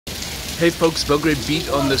Hey folks, Belgrade beat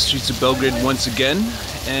on the streets of Belgrade once again,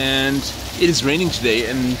 and it is raining today,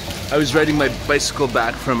 and I was riding my bicycle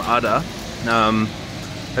back from Ada.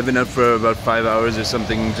 I've been out for about 5 hours or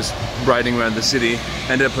something, just riding around the city.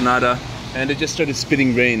 Ended up on Ada, and it just started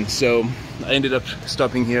spitting rain, so I ended up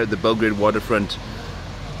stopping here at the Belgrade Waterfront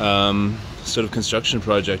sort of construction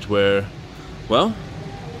project where, well,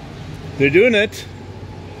 they're doing it.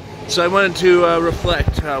 So I wanted to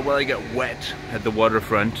reflect while I get wet at the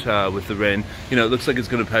waterfront with the rain. You know, it looks like it's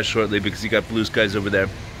going to pass shortly because you got blue skies over there.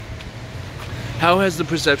 How has the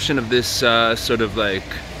perception of this sort of like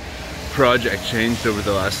project changed over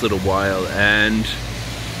the last little while? And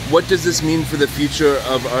what does this mean for the future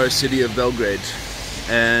of our city of Belgrade?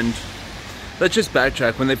 And let's just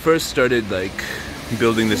backtrack. When they first started like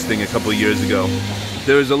building this thing a couple years ago,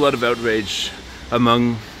 there was a lot of outrage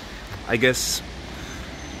among, I guess,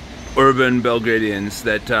 urban Belgradians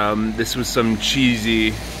that this was some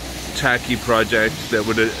cheesy, tacky project that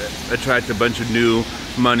would attract a bunch of new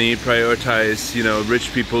money, prioritize, you know,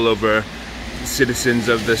 rich people over citizens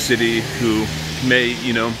of the city who may,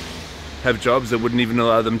 you know, have jobs that wouldn't even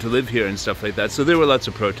allow them to live here and stuff like that. So there were lots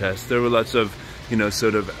of protests. There were lots of, you know,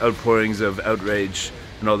 sort of outpourings of outrage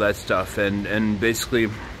and all that stuff. And basically,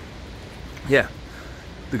 yeah,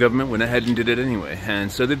 the government went ahead and did it anyway. And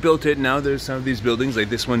so they built it. Now there's some of these buildings, like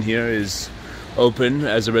this one here is open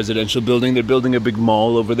as a residential building. They're building a big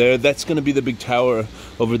mall over there. That's going to be the big tower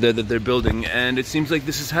over there that they're building. And it seems like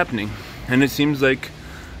this is happening. And it seems like,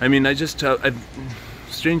 I mean,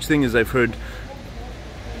 strange thing is I've heard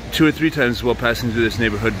 2 or 3 times while passing through this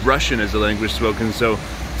neighborhood, Russian is a language spoken. So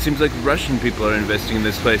it seems like Russian people are investing in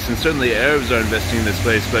this place. And certainly Arabs are investing in this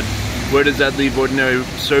place. But where does that leave ordinary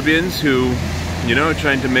Serbians who, you know,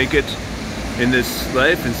 trying to make it in this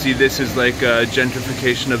life and see this as like a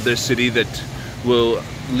gentrification of their city that will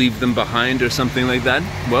leave them behind or something like that?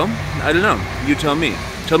 Well, I don't know. You tell me.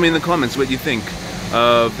 Tell me in the comments what you think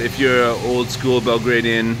of, if you're an old school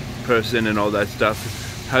Belgradian person and all that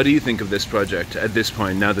stuff. How do you think of this project at this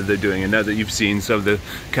point, now that they're doing it, now that you've seen some of the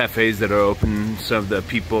cafes that are open, some of the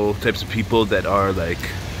people, types of people that are like,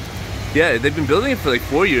 yeah, they've been building it for like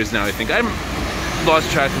 4 years now, I think. I'm lost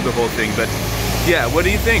track of the whole thing, but yeah, what do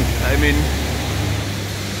you think? I mean,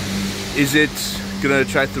 is it going to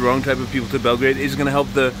attract the wrong type of people to Belgrade? Is it going to help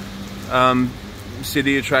the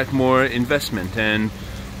city attract more investment? And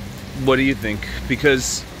what do you think?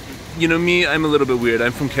 Because, you know, me, I'm a little bit weird.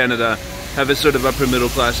 I'm from Canada, have a sort of upper middle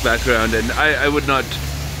class background, and I would not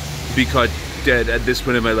be caught dead at this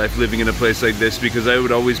point in my life living in a place like this, because I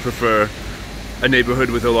would always prefer a neighborhood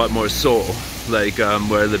with a lot more soul, like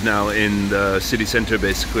where I live now in the city center,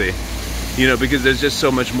 basically. You know, because there's just so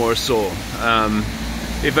much more soul.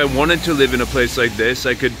 If I wanted to live in a place like this,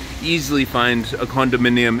 I could easily find a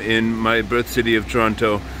condominium in my birth city of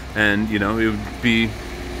Toronto, and, you know, it would be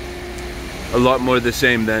a lot more the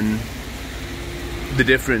same than the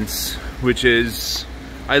difference, which is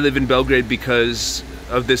I live in Belgrade because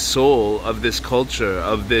of this soul, of this culture,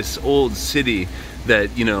 of this old city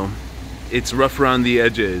that, you know, it's rough around the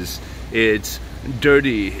edges, it's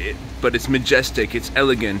dirty, but it's majestic, it's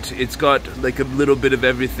elegant, it's got like a little bit of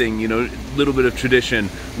everything, you know, a little bit of tradition,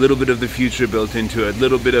 a little bit of the future built into it, a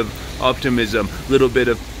little bit of optimism, a little bit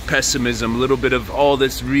of pessimism, a little bit of all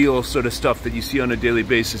this real sort of stuff that you see on a daily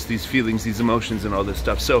basis, these feelings, these emotions and all this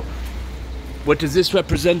stuff. So what does this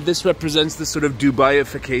represent? This represents the sort of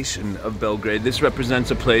Dubaiification of Belgrade. This represents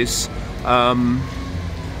a place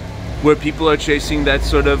where people are chasing that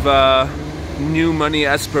sort of new money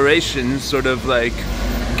aspirations, sort of like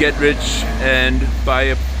get rich and buy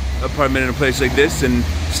a apartment in a place like this and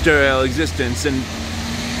sterile existence. And,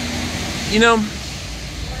 you know,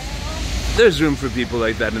 there's room for people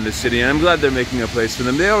like that in the city, and I'm glad they're making a place for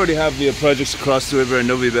them. They already have the projects across the river in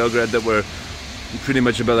Novi Belgrade that were pretty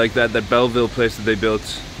much about like that Belleville place that they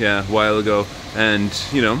built, yeah, a while ago. And,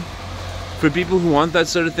 you know, for people who want that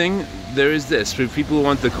sort of thing, there is this. For people who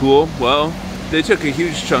want the cool, well, they took a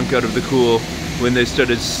huge chunk out of the cool when they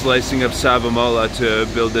started slicing up Savamala to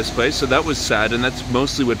build this place. So that was sad, and that's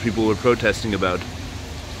mostly what people were protesting about.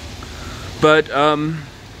 But,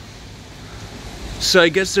 so I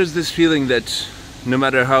guess there's this feeling that no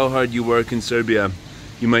matter how hard you work in Serbia,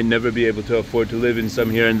 you might never be able to afford to live in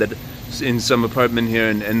some apartment here,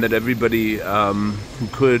 and that everybody who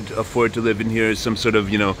could afford to live in here is some sort of,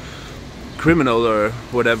 you know, criminal or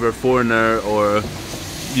whatever, foreigner, or,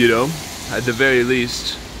 you know, at the very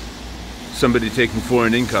least, somebody taking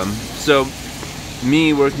foreign income. So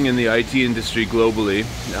me working in the IT industry globally,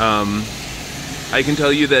 I can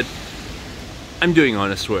tell you that I'm doing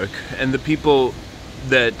honest work, and the people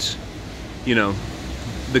that, you know,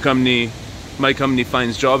 the company my company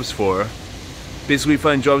finds jobs for. Basically,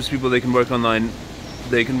 find jobs people they can work online.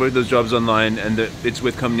 They can work those jobs online, and it's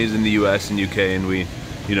with companies in the US and UK, and we,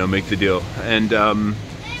 you know, make the deal and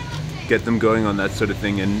get them going on that sort of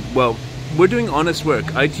thing. And well, we're doing honest work.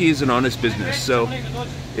 IT is an honest business. So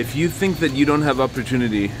if you think that you don't have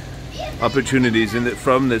opportunities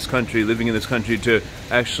from this country, living in this country, to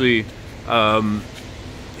actually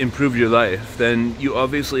improve your life, then you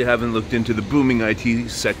obviously haven't looked into the booming IT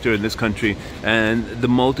sector in this country and the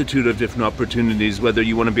multitude of different opportunities, whether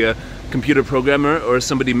you want to be a computer programmer or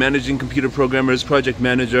somebody managing computer programmers, project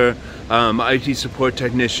manager, IT support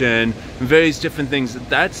technician, various different things.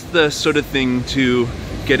 That's the sort of thing to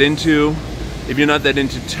get into. If you're not that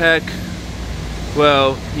into tech,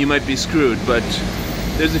 well, you might be screwed, but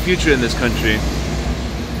there's a future in this country.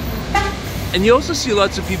 And you also see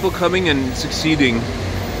lots of people coming and succeeding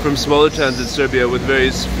from smaller towns in Serbia with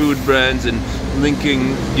various food brands and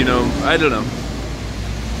linking, you know, I don't know.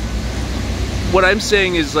 What I'm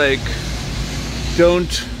saying is, like,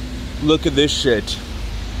 don't look at this shit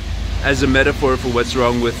as a metaphor for what's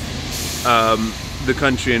wrong with the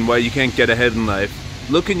country and why you can't get ahead in life.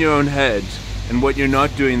 Look in your own head and what you're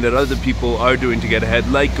not doing that other people are doing to get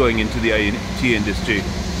ahead, like going into the IT industry.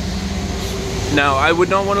 Now, I would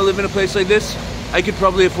not want to live in a place like this. I could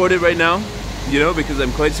probably afford it right now, you know, because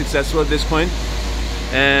I'm quite successful at this point.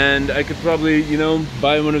 And I could probably, you know,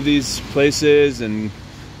 buy one of these places and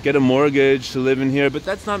get a mortgage to live in here, but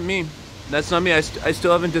that's not me. That's not me. I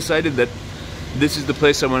still haven't decided that this is the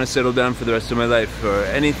place I want to settle down for the rest of my life or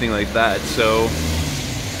anything like that. So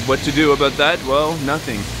what to do about that? Well,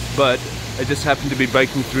 nothing. But I just happen to be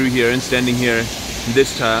biking through here and standing here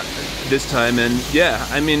this time, and yeah,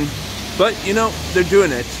 I mean, but you know, they're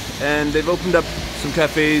doing it, and they've opened up some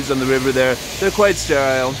cafes on the river there. They're quite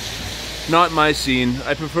sterile. Not my scene.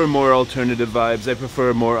 I prefer more alternative vibes. I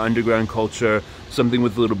prefer more underground culture, something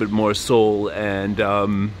with a little bit more soul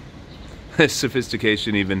and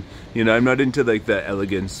sophistication even. You know, I'm not into like the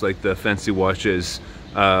elegance, like the fancy watches,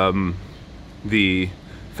 the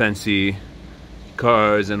fancy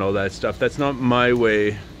cars and all that stuff. That's not my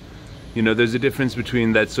way. You know, there's a difference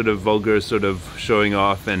between that sort of vulgar sort of showing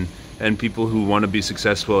off and people who want to be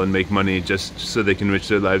successful and make money just so they can enrich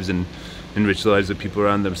their lives and enrich the lives of people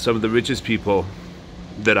around them. Some of the richest people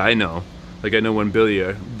that I know, like I know one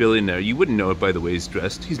billionaire, you wouldn't know it by the way he's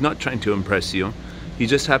dressed. He's not trying to impress you. He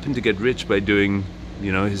just happened to get rich by doing,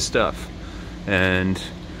 you know, his stuff. And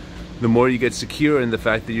the more you get secure in the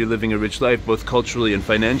fact that you're living a rich life, both culturally and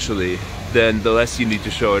financially, then the less you need to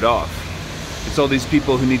show it off. It's all these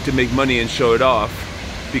people who need to make money and show it off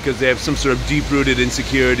because they have some sort of deep-rooted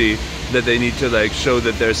insecurity that they need to like show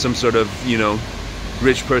that there's some sort of, you know,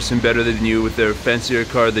 rich person better than you with their fancier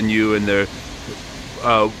car than you and their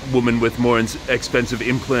woman with more expensive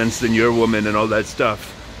implants than your woman and all that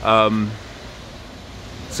stuff.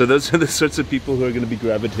 So those are the sorts of people who are going to be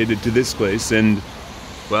gravitated to this place, and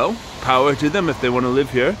well, power to them if they want to live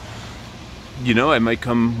here. You know, I might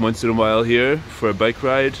come once in a while here for a bike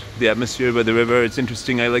ride. The atmosphere by the river, it's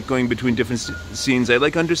interesting. I like going between different scenes. I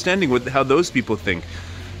like understanding how those people think.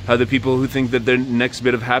 How the people who think that their next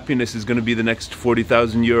bit of happiness is going to be the next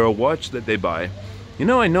 40,000 euro watch that they buy. You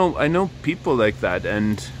know, I know people like that,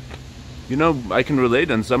 and you know, I can relate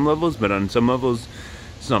on some levels, but on some levels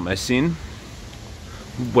it's not my scene.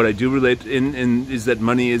 What I do relate in is that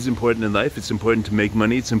money is important in life. It's important to make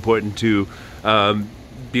money. It's important to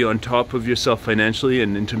be on top of yourself financially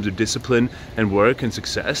and in terms of discipline and work and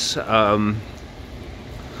success. But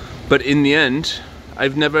in the end,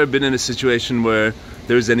 I've never been in a situation where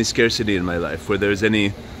there's any scarcity in my life, where there's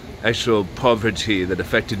any actual poverty that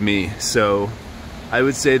affected me. So I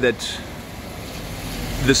would say that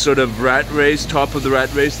the sort of rat race, top of the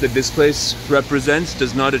rat race that this place represents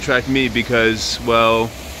does not attract me because,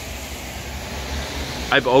 well,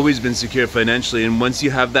 I've always been secure financially, and once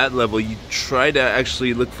you have that level, you try to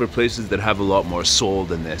actually look for places that have a lot more soul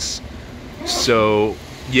than this. So,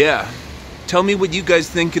 yeah. Tell me what you guys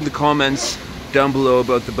think in the comments down below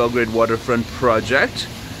about the Belgrade Waterfront project.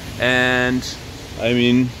 And, I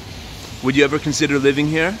mean, would you ever consider living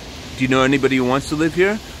here? Do you know anybody who wants to live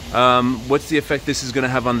here? What's the effect this is going to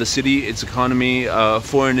have on the city, its economy,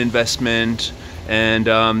 foreign investment,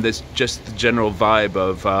 and this just the general vibe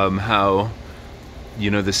of how, you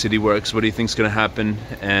know, the city works. What do you think is going to happen?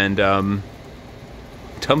 And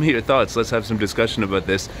tell me your thoughts. Let's have some discussion about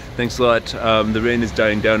this. Thanks a lot. The rain is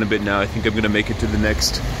dying down a bit now. I think I'm going to make it to the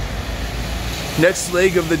next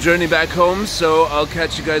leg of the journey back home, so I'll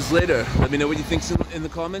catch you guys later. Let me know what you think in the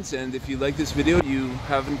comments, and if you like this video, you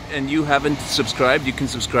haven't subscribed, you can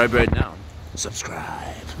subscribe right now.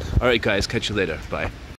 Subscribe. Alright guys, catch you later. Bye.